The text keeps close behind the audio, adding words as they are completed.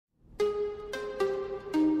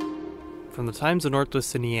From the Times of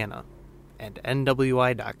Northwest Indiana and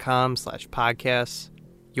NWI.com/podcasts,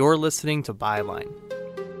 you're listening to Byline,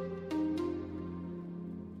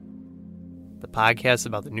 the podcast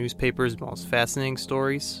about the newspaper's most fascinating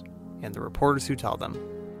stories and the reporters who tell them.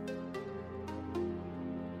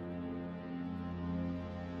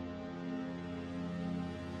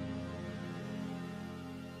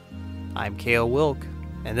 I'm K.O. Wilk,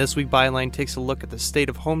 and this week Byline takes a look at the state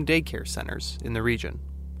of home daycare centers in the region.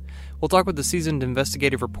 We'll talk with the seasoned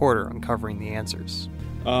investigative reporter uncovering the answers.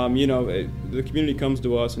 The community comes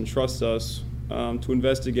to us and trusts us to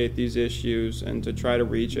investigate these issues and to try to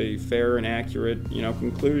reach a fair and accurate,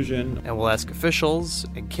 conclusion. And we'll ask officials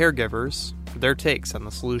and caregivers for their takes on the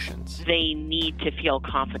solutions. They need to feel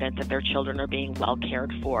confident that their children are being well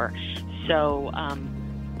cared for. So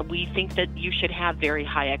we think that you should have very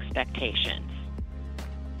high expectations.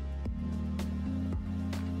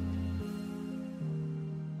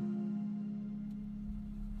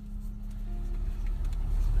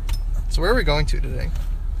 So where are we going to today?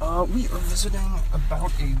 We are visiting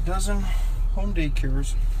about a dozen home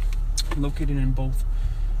daycares located in both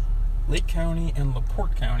Lake County and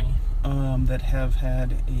LaPorte County that have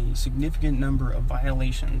had a significant number of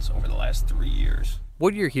violations over the last 3 years.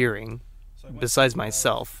 What you're hearing, besides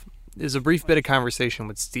myself, is a brief bit of conversation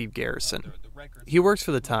with Steve Garrison. He works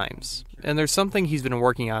for the Times, and there's something he's been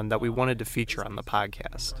working on that we wanted to feature on the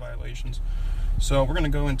podcast. Violations. So we're going to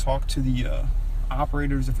go and talk to the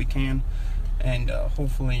operators if we can, and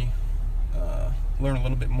hopefully learn a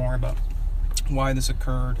little bit more about why this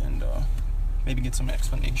occurred and maybe get some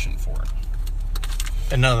explanation for it.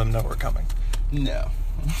 And none of them know we're coming. No.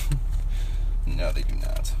 No, they do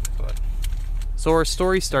not. But so our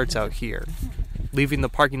story starts out here, leaving the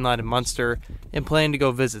parking lot in Munster and planning to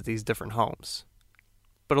go visit these different homes.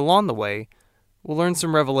 But along the way, we'll learn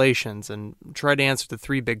some revelations and try to answer the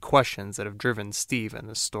three big questions that have driven Steve in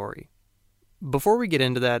this story. Before we get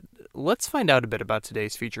into that, let's find out a bit about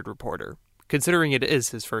today's featured reporter, considering it is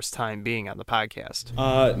his first time being on the podcast.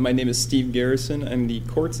 My name is Steve Garrison. I'm the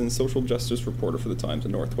courts and social justice reporter for the Times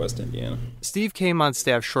of Northwest Indiana. Steve came on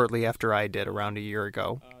staff shortly after I did, around a year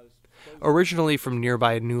ago. Originally from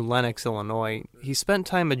nearby New Lenox, Illinois, he spent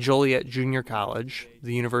time at Joliet Junior College,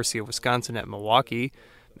 the University of Wisconsin at Milwaukee,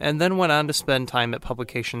 and then went on to spend time at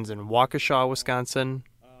publications in Waukesha, Wisconsin,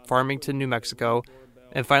 Farmington, New Mexico,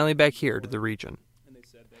 and finally back here to the region.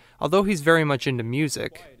 Although he's very much into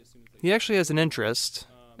music, he actually has an interest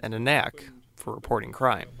and a knack for reporting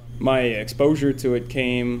crime. My exposure to it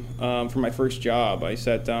came from my first job. I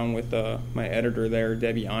sat down with my editor there,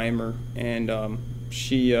 Debbie Eimer, and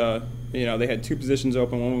she, they had two positions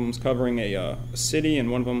open. One of them was covering a city,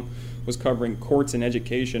 and one of them was covering courts and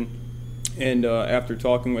education. And after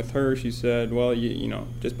talking with her, she said, well,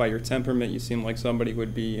 just by your temperament, you seem like somebody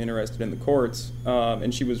would be interested in the courts.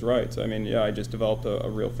 And she was right. I just developed a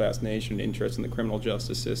real fascination, interest in the criminal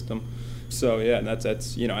justice system. So, and that's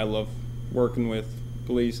I love working with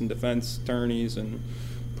police and defense attorneys and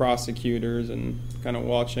prosecutors and kind of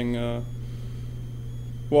watching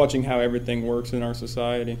how everything works in our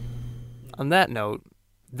society. On that note,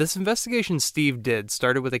 this investigation Steve did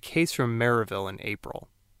started with a case from Maryville in April.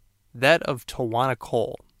 That of Tawana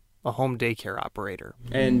Cole, a home daycare operator.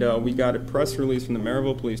 And we got a press release from the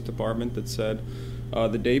Maryville Police Department that said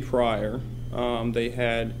the day prior they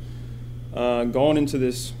had gone into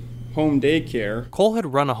this home daycare. Cole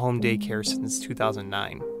had run a home daycare since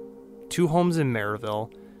 2009. 2 homes in Maryville,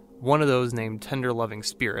 one of those named Tender Loving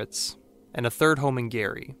Spirits, and a third home in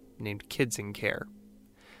Gary, named Kids in Care.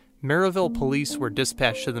 Maryville police were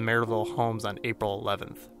dispatched to the Maryville homes on April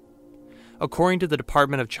 11th. According to the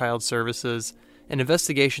Department of Child Services, an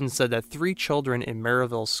investigation said that 3 children in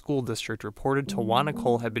Maryville School District reported Tawana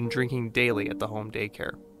Cole had been drinking daily at the home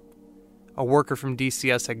daycare. A worker from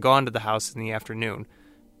DCS had gone to the house in the afternoon,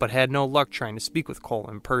 but had no luck trying to speak with Cole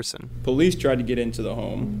in person. Police tried to get into the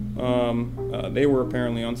home. They were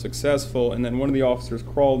apparently unsuccessful, and then one of the officers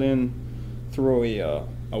crawled in through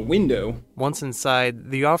a window. Once inside,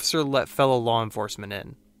 the officer let fellow law enforcement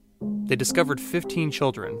in. They discovered 15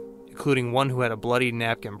 children, including one who had a bloody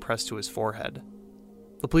napkin pressed to his forehead.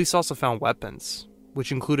 The police also found weapons,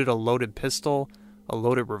 which included a loaded pistol, a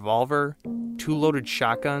loaded revolver, 2 loaded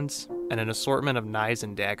shotguns, and an assortment of knives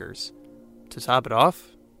and daggers. To top it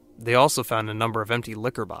off, they also found a number of empty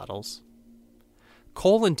liquor bottles.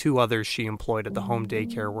 Cole and 2 others she employed at the home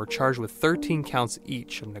daycare were charged with 13 counts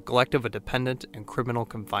each of neglect of a dependent and criminal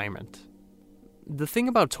confinement. The thing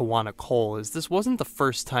about Tawana Cole is this wasn't the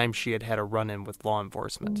first time she had had a run-in with law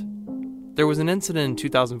enforcement. There was an incident in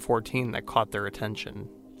 2014 that caught their attention.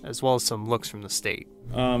 as well as some looks from the state.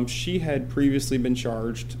 She had previously been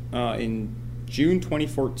charged in June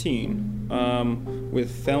 2014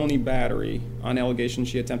 with felony battery on allegation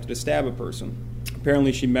she attempted to stab a person.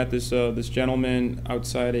 Apparently she met this gentleman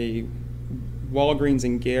outside a Walgreens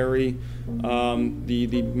in Gary.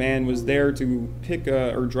 The man was there to pick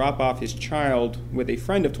or drop off his child with a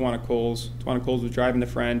friend of Tawana Cole's. Tawana Cole's was driving the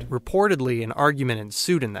friend. Reportedly, an argument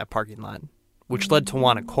ensued in that parking lot, which led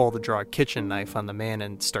Tawana Cole to draw a kitchen knife on the man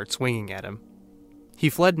and start swinging at him. He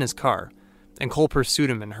fled in his car, and Cole pursued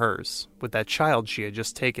him in hers, with that child she had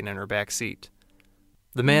just taken in her back seat.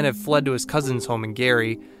 The man had fled to his cousin's home in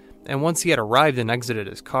Gary, and once he had arrived and exited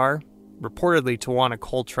his car, reportedly Tawana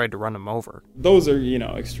Cole tried to run him over. Those are,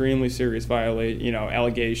 extremely serious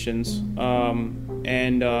allegations.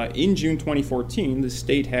 And in June 2014, the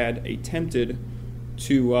state had attempted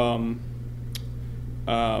to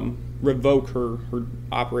revoke her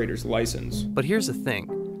operator's license. But here's the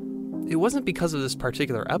thing. It wasn't because of this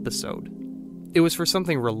particular episode. It was for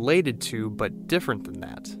something related to, but different than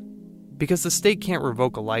that. Because the state can't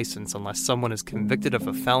revoke a license unless someone is convicted of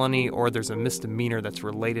a felony or there's a misdemeanor that's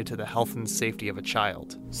related to the health and safety of a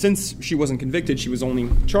child. Since she wasn't convicted, she was only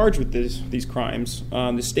charged with these crimes.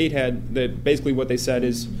 The state basically what they said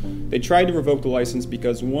is they tried to revoke the license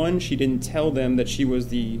because, one, she didn't tell them that she was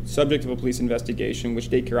the subject of a police investigation, which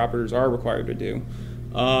daycare operators are required to do.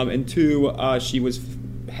 And two, she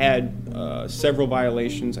had several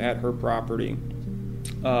violations at her property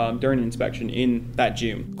during an inspection in that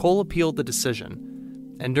June. Cole appealed the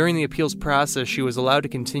decision, and during the appeals process, she was allowed to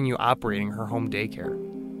continue operating her home daycare.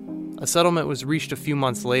 A settlement was reached a few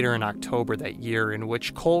months later in October that year, in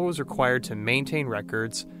which Cole was required to maintain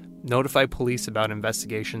records, notify police about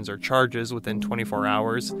investigations or charges within 24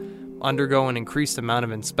 hours, undergo an increased amount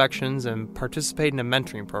of inspections, and participate in a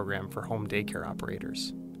mentoring program for home daycare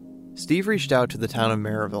operators. Steve reached out to the town of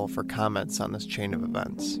Maryville for comments on this chain of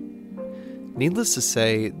events. Needless to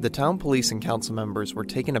say, the town police and council members were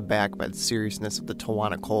taken aback by the seriousness of the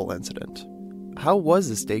Tawana Cole incident. How was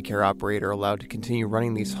this daycare operator allowed to continue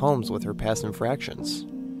running these homes with her past infractions,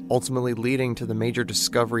 ultimately leading to the major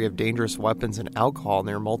discovery of dangerous weapons and alcohol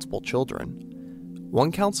near multiple children?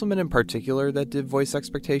 One councilman in particular that did voice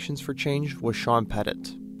expectations for change was Sean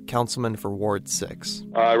Pettit, councilman for Ward 6.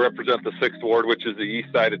 I represent the 6th Ward, which is the east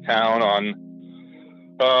side of town,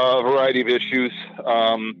 on a variety of issues.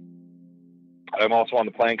 I'm also on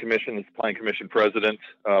the Plan Commission as the Plan Commission president,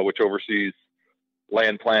 which oversees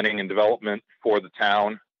land planning and development for the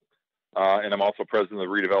town. And I'm also president of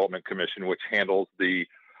the Redevelopment Commission, which handles the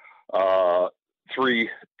 3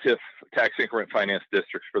 TIF tax increment finance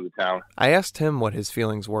districts for the town. I asked him what his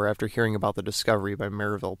feelings were after hearing about the discovery by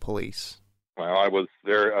Maryville police. Well, I was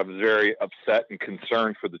very upset and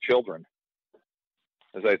concerned for the children,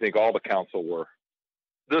 as I think all the council were.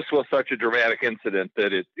 This was such a dramatic incident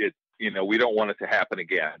that it we don't want it to happen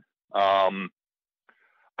again. I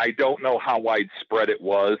don't know how widespread it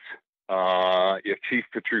was. If Chief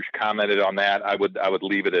Petrush commented on that, I would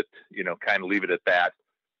leave it at, leave it at that.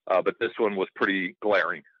 But this one was pretty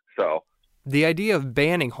glaring. So the idea of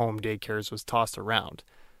banning home daycares was tossed around,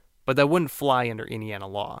 but that wouldn't fly under Indiana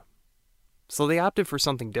law. So they opted for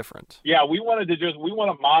something different. Yeah, we want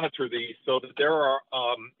to monitor these so that there are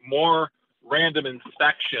more random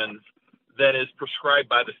inspections that is prescribed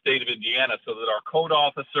by the state of Indiana, so that our code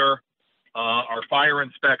officer, our fire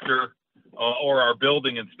inspector, or our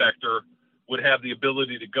building inspector would have the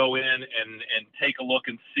ability to go in and take a look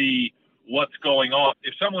and see what's going on.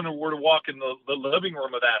 If someone were to walk in the living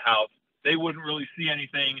room of that house, they wouldn't really see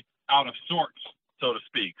anything out of sorts, so to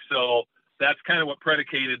speak. So that's kind of what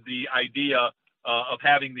predicated the idea of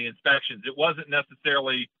having the inspections. It wasn't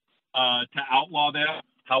necessarily to outlaw that.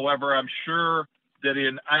 However, I'm sure that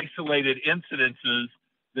in isolated incidences,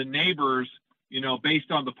 the neighbors,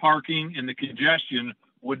 based on the parking and the congestion,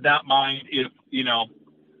 would not mind if,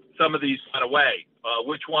 some of these went away.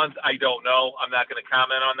 Which ones, I don't know. I'm not going to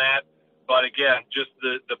comment on that. But again, just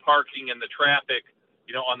the parking and the traffic,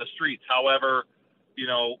 on the streets. However,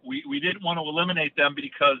 we didn't want to eliminate them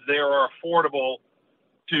because they are affordable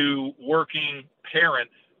to working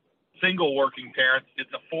parents, single working parents.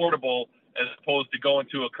 It's affordable as opposed to going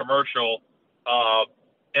to a commercial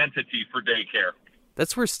entity for daycare.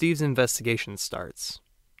 That's where Steve's investigation starts.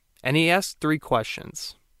 And he asked 3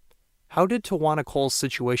 questions. How did Tawana Cole's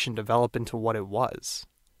situation develop into what it was?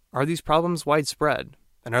 Are these problems widespread?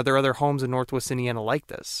 And are there other homes in Northwest Indiana like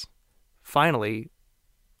this? Finally,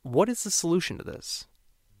 what is the solution to this?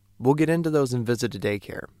 We'll get into those in Visit to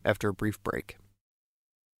Daycare after a brief break.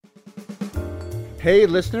 Hey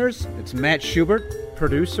listeners, it's Matt Schubert,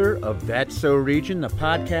 producer of That's So Region, the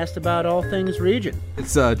podcast about all things region.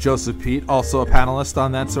 It's Joseph Pete, also a panelist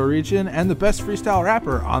on That's So Region, and the best freestyle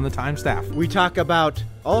rapper on the Time staff. We talk about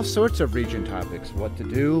all sorts of region topics, what to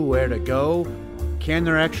do, where to go. Can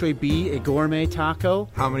there actually be a gourmet taco?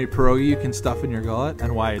 How many pierogi you can stuff in your gullet,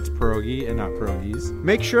 and why it's pierogi and not pierogies.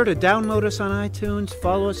 Make sure to download us on iTunes,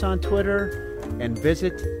 follow us on Twitter, and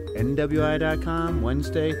visit NWI.com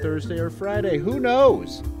Wednesday, Thursday, or Friday. Who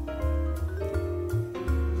knows?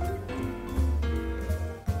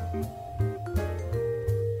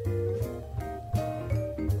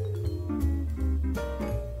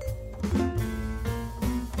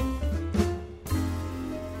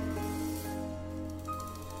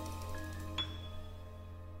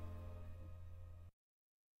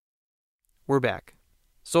 We're back.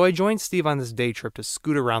 So I joined Steve on this day trip to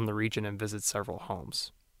scoot around the region and visit several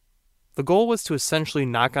homes. The goal was to essentially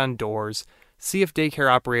knock on doors, see if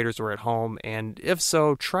daycare operators were at home, and if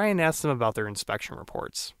so, try and ask them about their inspection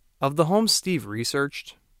reports. Of the homes Steve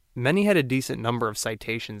researched, many had a decent number of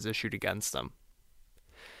citations issued against them.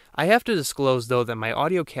 I have to disclose, though, that my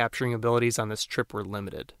audio capturing abilities on this trip were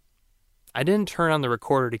limited. I didn't turn on the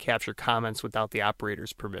recorder to capture comments without the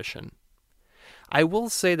operator's permission. I will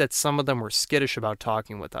say that some of them were skittish about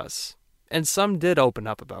talking with us, and some did open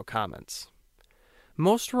up about comments.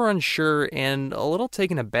 Most were unsure and a little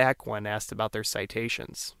taken aback when asked about their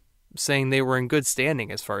citations, saying they were in good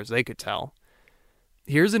standing as far as they could tell.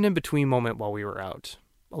 Here's an in-between moment while we were out,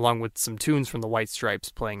 along with some tunes from the White Stripes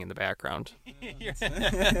playing in the background.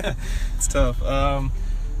 It's tough.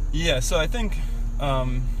 So I think,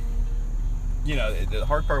 the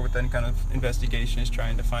hard part with any kind of investigation is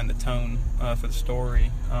trying to find the tone for the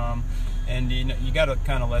story. And you got to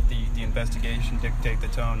kind of let the investigation dictate the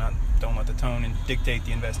tone. Don't let the tone dictate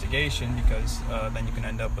the investigation, because then you can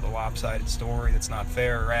end up with a lopsided story that's not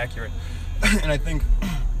fair or accurate. And I think,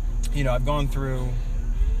 I've gone through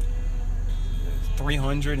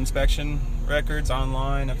 300 inspection records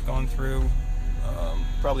online. I've gone through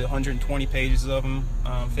probably 120 pages of them,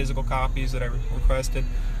 physical copies that I requested.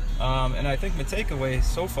 And I think the takeaway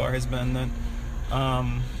so far has been that,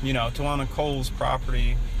 Tawana Cole's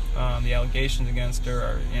property, the allegations against her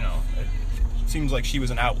are, it seems like she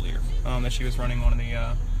was an outlier, that she was running one of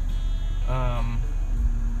the,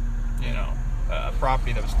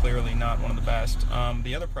 property that was clearly not one of the best.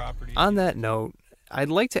 The other property... On that note, I'd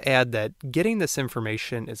like to add that getting this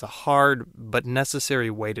information is a hard but necessary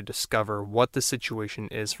way to discover what the situation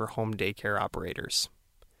is for home daycare operators.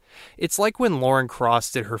 It's like when Lauren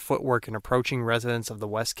Cross did her footwork in approaching residents of the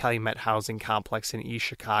West Calumet housing complex in East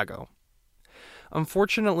Chicago.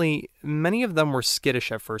 Unfortunately, many of them were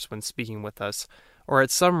skittish at first when speaking with us, or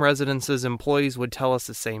at some residences, employees would tell us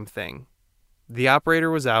the same thing. The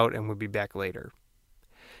operator was out and would be back later.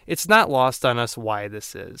 It's not lost on us why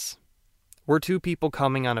this is. We're two people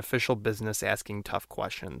coming on official business asking tough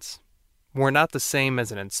questions. We're not the same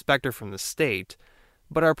as an inspector from the state,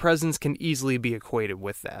 but our presence can easily be equated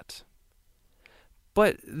with that.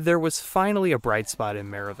 But there was finally a bright spot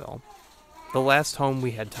in Maryville, the last home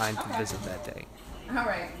we had time to visit that day. All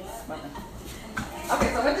right.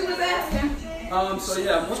 Okay, so what you was asking? I'm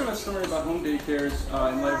looking at a story about home daycares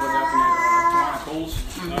in light of what happened at Tawana Cole's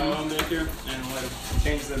home daycare, and in light of the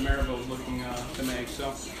changes that Maryville is looking to make.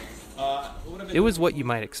 It was what you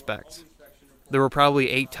might expect. There were probably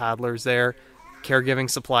 8 toddlers there, caregiving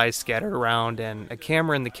supplies scattered around, and a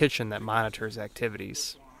camera in the kitchen that monitors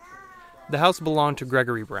activities. The house belonged to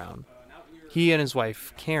Gregory Brown. He and his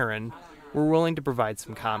wife, Karen, were willing to provide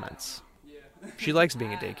some comments. She likes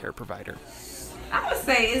being a daycare provider. I would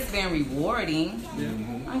say it's been rewarding.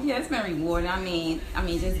 Yeah, it's been rewarding. I mean,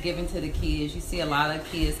 just giving to the kids. You see a lot of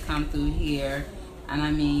kids come through here,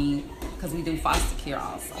 and because we do foster care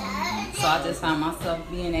also. So I just found myself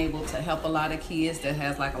being able to help a lot of kids that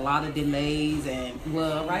has like a lot of delays. And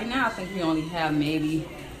well, right now I think we only have maybe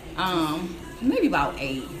about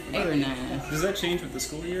 8 or 9. Does that change with the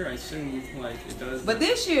school year? I assume it does. But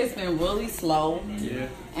this year it's been really slow. Yeah.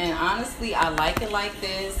 And honestly, I like it like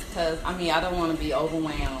this because I don't want to be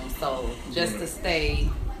overwhelmed. So just to stay,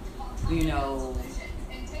 I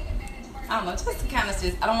don't know, just to kind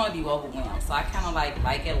of I don't want to be overwhelmed. So I kind of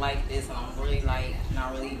like it like this, and I'm really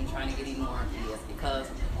not really even trying to get any more kids, because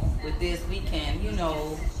with this we can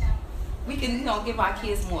give our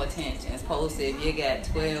kids more attention as opposed to if you got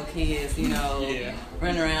 12 kids,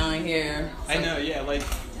 running around here. So, I know, yeah.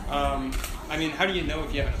 How do you know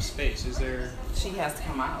if you have enough space? Is there... She has to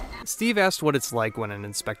come out. Steve asked what it's like when an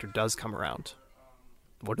inspector does come around.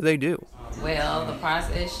 What do they do? Well, the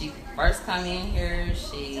process, she first come in here,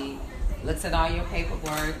 she looks at all your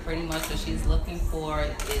paperwork. Pretty much what she's looking for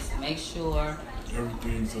is make sure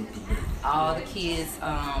Everything's up to date. All the kids'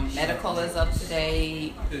 medical is up to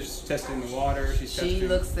date. She's testing the water. She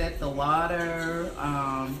looks at the water.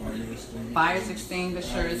 Fire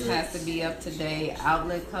extinguishers has to be up to date.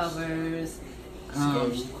 Outlet covers.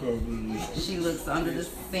 She looks under the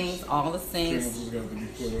sinks, all the sinks. Got to be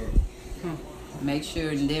put up. Make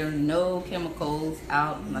sure there are no chemicals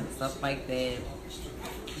out and stuff like that.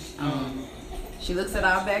 She looks at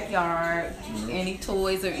our backyard. Any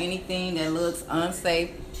toys or anything that looks unsafe,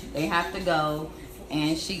 they have to go.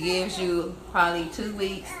 And she gives you probably 2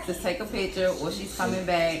 weeks to take a picture, or she's coming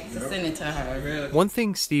back to send it to her. One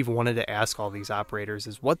thing Steve wanted to ask all these operators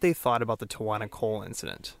is what they thought about the Tawana Cole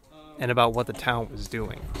incident and about what the town was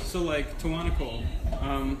doing. So, like, Tawana Cole,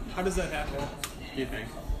 how does that happen, do you think?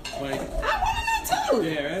 Like, I want to know too.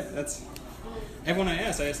 Yeah, right? That's... Everyone I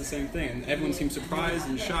asked the same thing, and everyone seemed surprised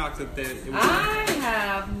and shocked that it was... I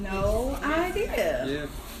have no idea. Yeah.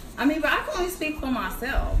 I mean, but I can only speak for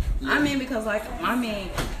myself. Yeah. I mean, because, I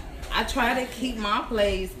try to keep my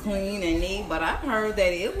place clean and neat, but I've heard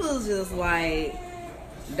that it was just, like,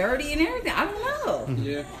 dirty and everything. I don't know.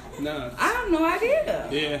 Yeah. No. I have no idea.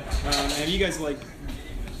 Yeah. Have you guys, like,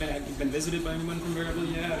 been visited by anyone from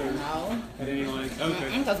Maryville yet? Or no. Had any, like,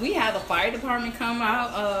 okay. Because we had the fire department come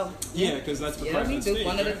out. Yeah, because that's the part we of do. State,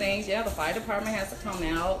 one of the right? things, the fire department has to come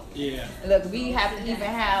out. Yeah. Look, we have to even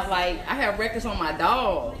have, I have records on my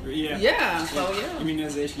dog. Yeah. Yeah, so yeah.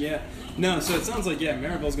 Immunization, yeah. No, so it sounds like,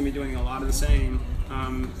 Maryville's going to be doing a lot of the same,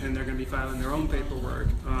 and they're going to be filing their own paperwork,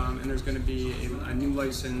 and there's going to be a new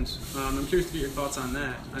license. I'm curious to get your thoughts on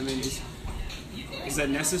that. I mean, is that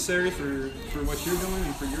necessary for what you're doing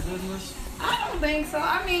and for your business? I don't think so.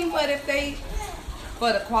 I mean, but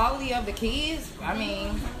for the quality of the kids, I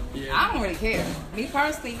mean, I don't really care. Me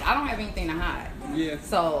personally, I don't have anything to hide. Yeah.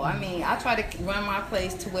 So, I mean, I try to run my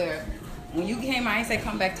place to where when you came, I ain't say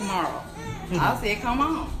come back tomorrow. I'll say come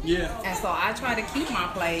on. Yeah. And so I try to keep my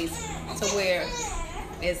place to where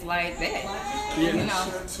it's like that. Yeah. You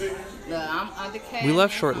know, I'm undercapped. We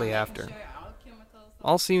left shortly after.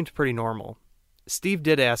 All seemed pretty normal. Steve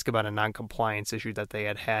did ask about a non-compliance issue that they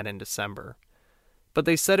had in December, but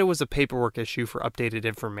they said it was a paperwork issue for updated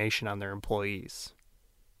information on their employees.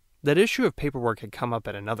 That issue of paperwork had come up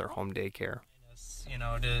at another home daycare.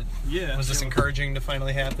 Was this encouraging to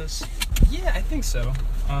finally have this? Yeah, I think so.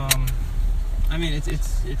 I mean,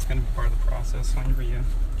 it's going to be part of the process whenever you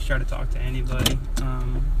try to talk to anybody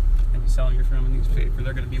and you sell your film a newspaper.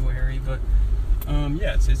 They're going to be wary, but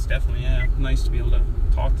it's definitely nice to be able to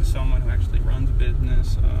talk to someone who actually runs a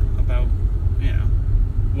business about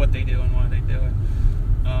what they do and why they do it,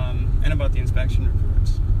 and about the inspection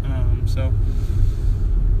reports.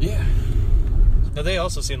 Now they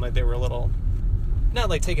also seemed like they were a little, not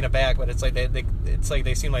like taken aback, but it's like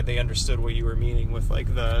they seemed like they understood what you were meaning with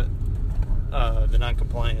like the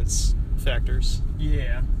non-compliance factors.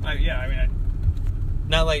 Yeah,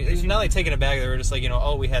 not like taken aback. They were just like,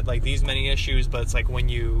 we had like these many issues, but it's like when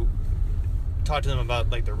you talk to them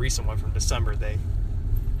about like the recent one from December, they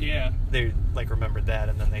like remembered that,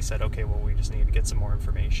 and then they said, okay, well, we just need to get some more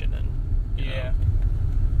information. And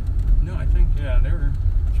no, I think they were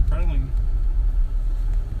surprisingly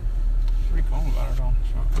pretty calm about it all.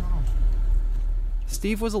 So.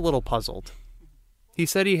 Steve was a little puzzled. He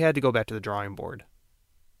said he had to go back to the drawing board.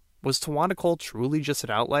 Was Tawana Cole truly just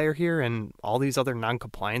an outlier here, and all these other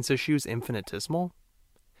non-compliance issues infinitesimal?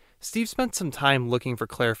 Steve spent some time looking for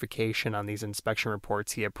clarification on these inspection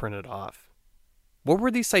reports he had printed off. What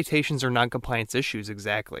were these citations or non-compliance issues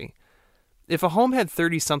exactly? If a home had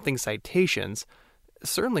 30-something citations,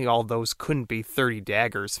 certainly all those couldn't be 30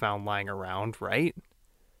 daggers found lying around, right?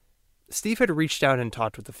 Steve had reached out and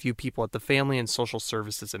talked with a few people at the Family and Social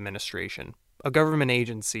Services Administration, a government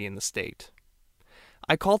agency in the state.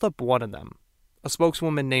 I called up one of them, a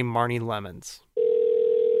spokeswoman named Marnie Lemons.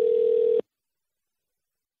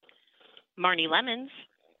 Marnie Lemons.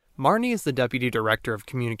 Marnie is the Deputy Director of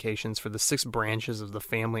Communications for the 6 branches of the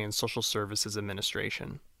Family and Social Services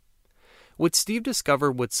Administration. What Steve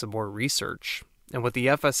discovered with some more research, and what the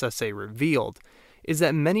FSSA revealed, is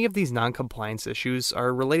that many of these non-compliance issues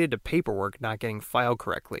are related to paperwork not getting filed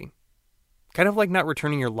correctly. Kind of like not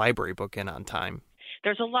returning your library book in on time.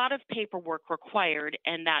 There's a lot of paperwork required,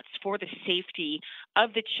 and that's for the safety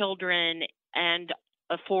of the children and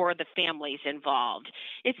for the families involved.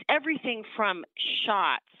 It's everything from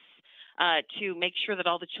shots to make sure that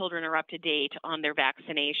all the children are up to date on their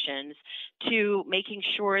vaccinations, to making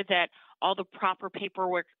sure that all the proper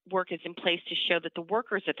paperwork is in place to show that the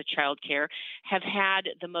workers at the child care have had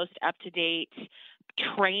the most up-to-date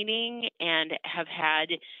training and have had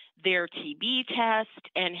their TB test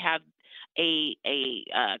and have a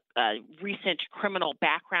recent criminal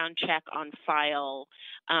background check on file,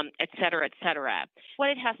 et cetera, et cetera. What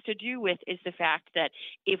it has to do with is the fact that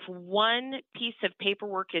if one piece of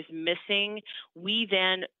paperwork is missing, we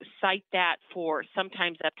then cite that for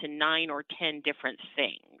sometimes up to 9 or 10 different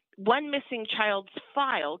things. One missing child's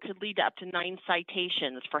file could lead to up to 9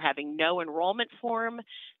 citations for having no enrollment form,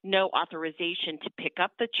 no authorization to pick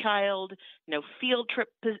up the child, no field trip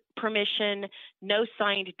permission, no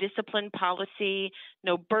signed discipline policy,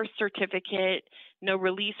 no birth certificate, no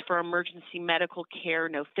release for emergency medical care,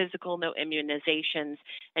 no physical, no immunizations,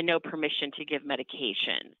 and no permission to give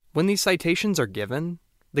medication. When these citations are given,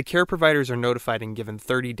 the care providers are notified and given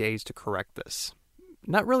 30 days to correct this.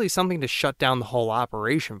 Not really something to shut down the whole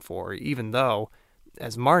operation for, even though,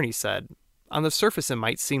 as Marnie said, on the surface it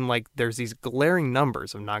might seem like there's these glaring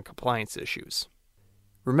numbers of noncompliance issues.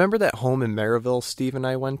 Remember that home in Maryville Steve and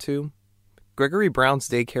I went to? Gregory Brown's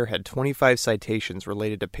daycare had 25 citations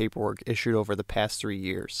related to paperwork issued over the past 3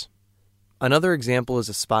 years. Another example is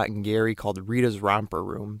a spot in Gary called Rita's Romper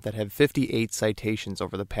Room that had 58 citations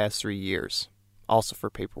over the past 3 years, also for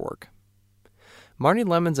paperwork. Marnie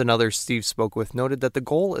Lemons and others Steve spoke with noted that the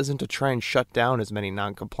goal isn't to try and shut down as many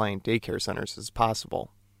non-compliant daycare centers as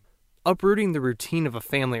possible. Uprooting the routine of a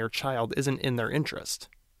family or child isn't in their interest.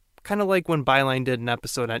 Kind of like when Byline did an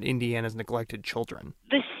episode on Indiana's neglected children.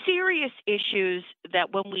 The serious issues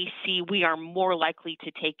that when we see we are more likely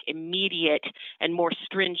to take immediate and more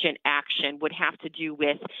stringent action would have to do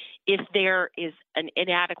with if there is an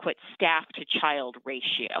inadequate staff-to-child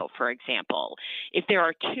ratio, for example. If there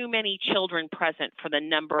are too many children present for the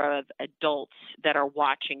number of adults that are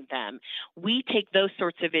watching them, we take those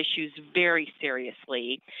sorts of issues very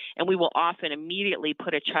seriously, and we will often immediately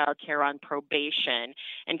put a child care on probation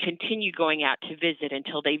and continue going out to visit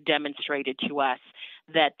until they've demonstrated to us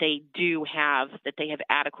that they have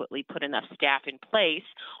adequately put enough staff in place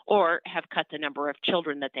or have cut the number of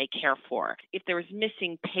children that they care for. If there is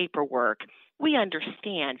missing paperwork, we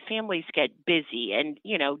understand families get busy and,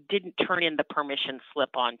 didn't turn in the permission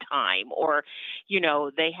slip on time, or,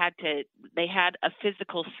 they had a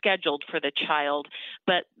physical scheduled for the child,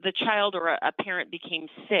 but the child or a parent became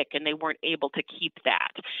sick and they weren't able to keep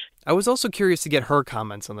that. I was also curious to get her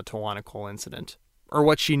comments on the Tawana Cole incident, or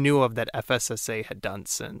what she knew of that FSSA had done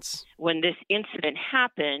since. When this incident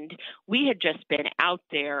happened, we had just been out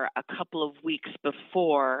there a couple of weeks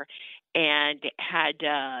before and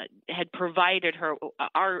had provided her.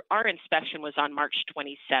 Our inspection was on March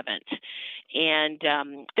 27th,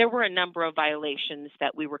 and there were a number of violations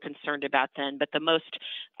that we were concerned about then. But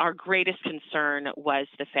our greatest concern was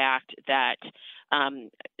the fact that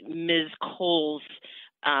Ms. Cole's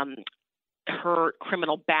her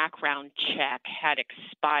criminal background check had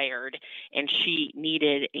expired and she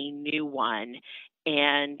needed a new one.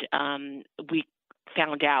 And we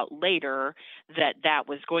found out later that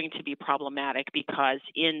was going to be problematic because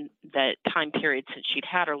in the time period since she'd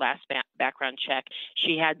had her last background check,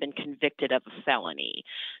 she had been convicted of a felony.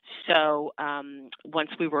 So once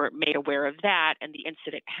we were made aware of that and the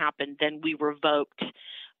incident happened, then we revoked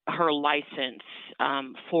her license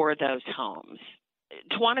for those homes.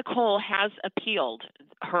 Tawana Cole has appealed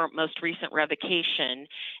her most recent revocation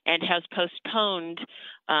and has postponed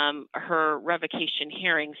her revocation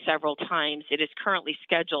hearing several times. It is currently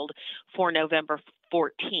scheduled for November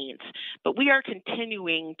 14th, but we are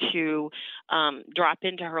continuing to drop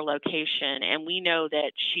into her location, and we know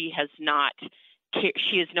that she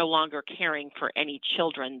is no longer caring for any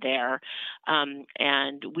children there,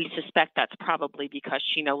 and we suspect that's probably because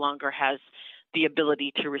she no longer has the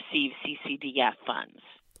ability to receive CCDF funds.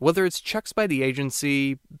 Whether it's checks by the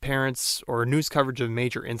agency, parents, or news coverage of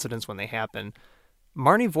major incidents when they happen,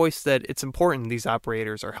 Marnie voiced that it's important these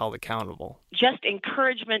operators are held accountable. Just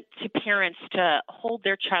encouragement to parents to hold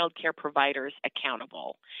their child care providers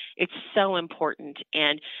accountable. It's so important,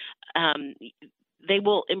 and they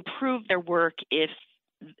will improve their work if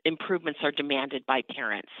improvements are demanded by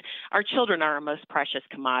parents. Our children are our most precious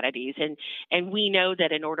commodities, and we know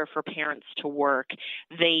that in order for parents to work,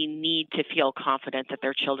 they need to feel confident that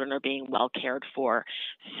their children are being well cared for.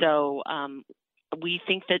 So we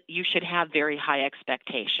think that you should have very high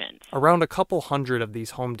expectations. Around a couple hundred of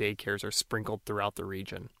these home daycares are sprinkled throughout the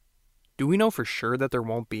region. Do we know for sure that there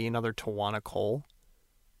won't be another Tawana Cole?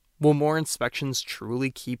 Will more inspections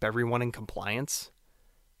truly keep everyone in compliance?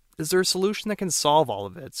 Is there a solution that can solve all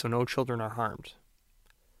of it so no children are harmed?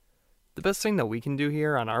 The best thing that we can do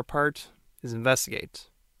here on our part is investigate,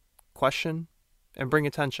 question, and bring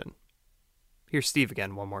attention. Here's Steve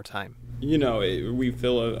again one more time. We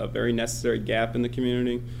fill a very necessary gap in the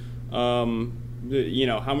community. How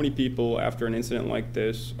many people after an incident like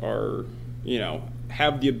this are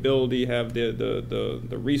have the ability, have the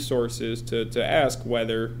resources to ask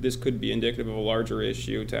whether this could be indicative of a larger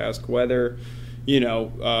issue, to ask whether,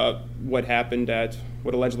 what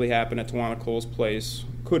allegedly happened at Tawana Cole's place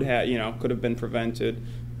could have been prevented.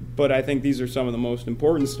 But I think these are some of the most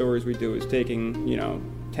important stories we do, is taking,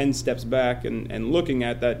 10 steps back and looking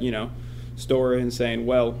at that, story and saying,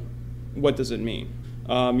 well, what does it mean?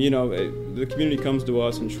 The community comes to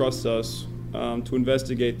us and trusts us to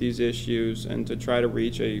investigate these issues and to try to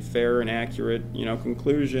reach a fair and accurate,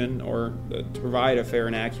 conclusion, or to provide a fair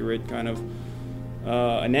and accurate kind of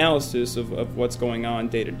analysis of what's going on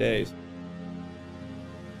day to day.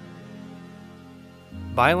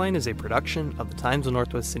 Byline is a production of the Times of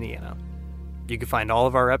Northwest Indiana. You can find all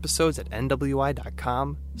of our episodes at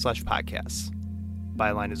nwi.com/podcasts.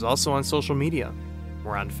 Byline is also on social media.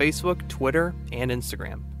 We're on Facebook, Twitter, and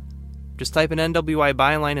Instagram. Just type in NWI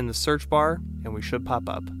Byline in the search bar, and we should pop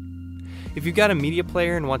up. If you've got a media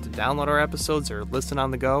player and want to download our episodes or listen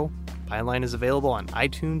on the go, Byline is available on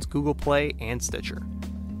iTunes, Google Play, and Stitcher.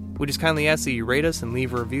 We just kindly ask that you rate us and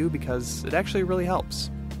leave a review because it actually really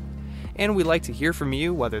helps. And we'd like to hear from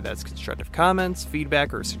you, whether that's constructive comments,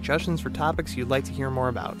 feedback, or suggestions for topics you'd like to hear more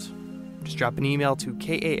about. Just drop an email to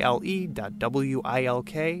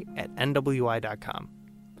kale.wilk@nwi.com.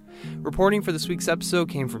 Reporting for this week's episode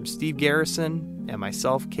came from Steve Garrison and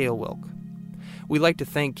myself, Cale Wilk. We'd like to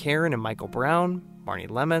thank Karen and Michael Brown,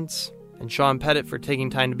 Marnie Lemons, and Sean Pettit for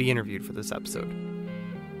taking time to be interviewed for this episode.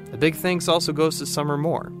 A big thanks also goes to Summer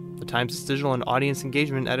Moore, the Times' digital and audience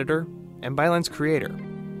engagement editor, and Byline's creator.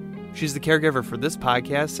 She's the caregiver for this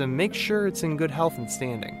podcast and makes sure it's in good health and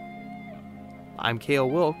standing. I'm Cale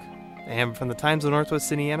Wilk, and from the Times of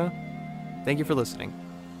Northwest Indiana, thank you for listening.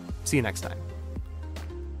 See you next time.